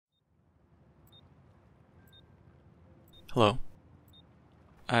Hello.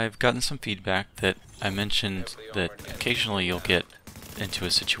 I've gotten some feedback that I mentioned that occasionally you'll get into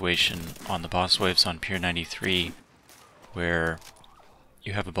a situation on the boss waves on Pier 93 where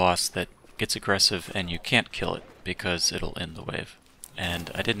you have a boss that gets aggressive and you can't kill it because it'll end the wave.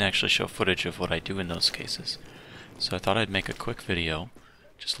 And I didn't actually show footage of what I do in those cases. So I thought I'd make a quick video,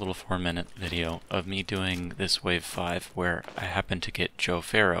 just a little 4-minute video, of me doing this wave 5 where I happen to get Joe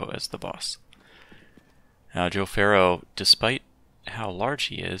Farrow as the boss. Now Joe Farrow, despite how large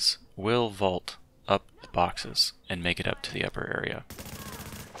he is, will vault up the boxes and make it up to the upper area.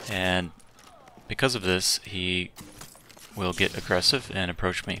 And because of this, he will get aggressive and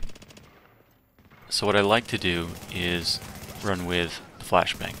approach me. So what I like to do is run with the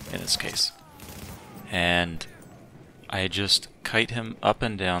flashbang in this case. And I just kite him up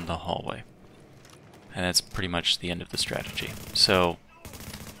and down the hallway. And that's pretty much the end of the strategy. So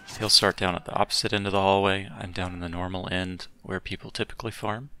he'll start down at the opposite end of the hallway. I'm down in the normal end where people typically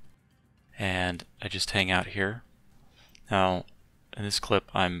farm. And I just hang out here. Now, in this clip,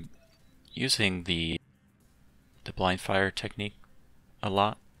 I'm using the blind fire technique a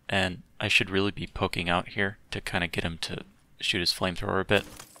lot. And I should really be poking out here to kind of get him to shoot his flamethrower a bit,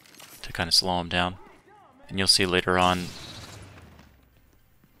 to kind of slow him down. And you'll see later on,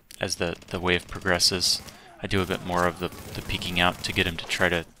 as the wave progresses, I do a bit more of the peeking out to get him to try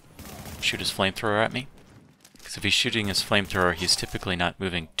to shoot his flamethrower at me. Because if he's shooting his flamethrower, he's typically not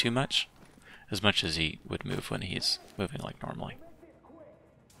moving too much as he would move when he's moving like normally.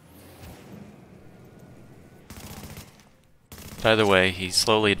 By the way, he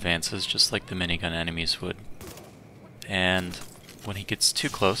slowly advances just like the minigun enemies would. And when he gets too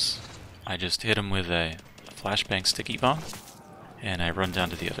close, I just hit him with a flashbang sticky bomb, and I run down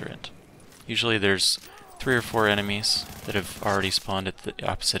to the other end. Usually there's 3 or 4 enemies that have already spawned at the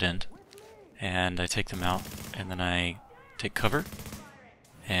opposite end, and I take them out, and then I take cover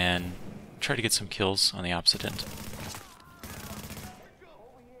and try to get some kills on the opposite end.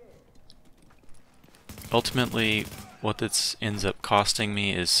 Ultimately, what this ends up costing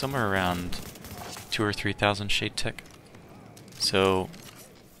me is somewhere around 2,000 or 3,000 shade tech. So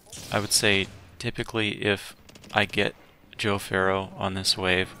I would say typically if I get Joe Farrow on this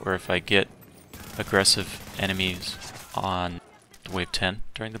wave, or if I get aggressive enemies on wave 10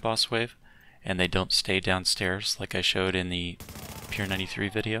 during the boss wave, and they don't stay downstairs like I showed in the Pier 93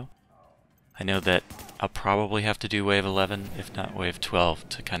 video, I know that I'll probably have to do wave 11, if not wave 12,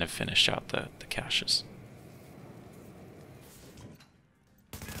 to kind of finish out the caches.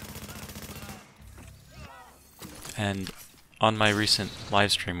 And on my recent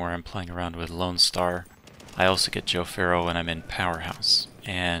live stream where I'm playing around with Lone Star, I also get Joe Farrow when I'm in Powerhouse,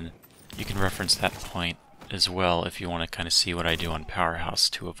 and you can reference that point as well if you want to kind of see what I do on Powerhouse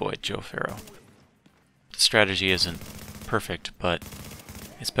to avoid Joe Farrow. The strategy isn't perfect, but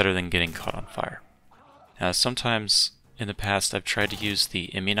it's better than getting caught on fire. Now, sometimes in the past I've tried to use the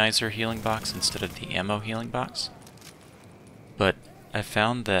immunizer healing box instead of the ammo healing box, but I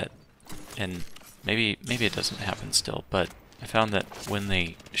found that, and maybe it doesn't happen still, but I found that when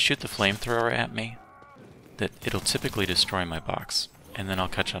they shoot the flamethrower at me, that it'll typically destroy my box, and then I'll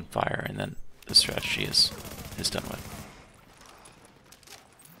catch on fire, and then the strategy is done with.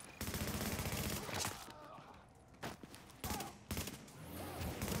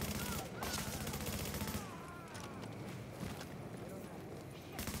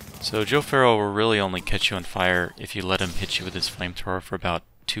 So Joe Farrow will really only catch you on fire if you let him hit you with his flamethrower for about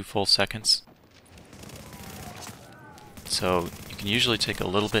 2 full seconds. So you can usually take a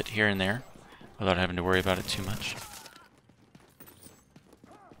little bit here and there without having to worry about it too much.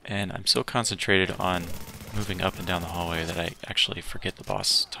 And I'm so concentrated on moving up and down the hallway that I actually forget the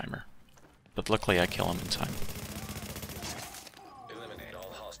boss timer. But luckily I kill him in time.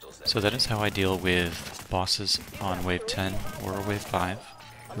 So that is how I deal with bosses on wave 10 or wave 5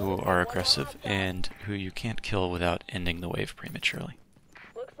 who are aggressive and who you can't kill without ending the wave prematurely.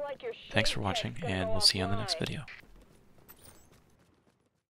 Thanks for watching, and we'll see you on the next video.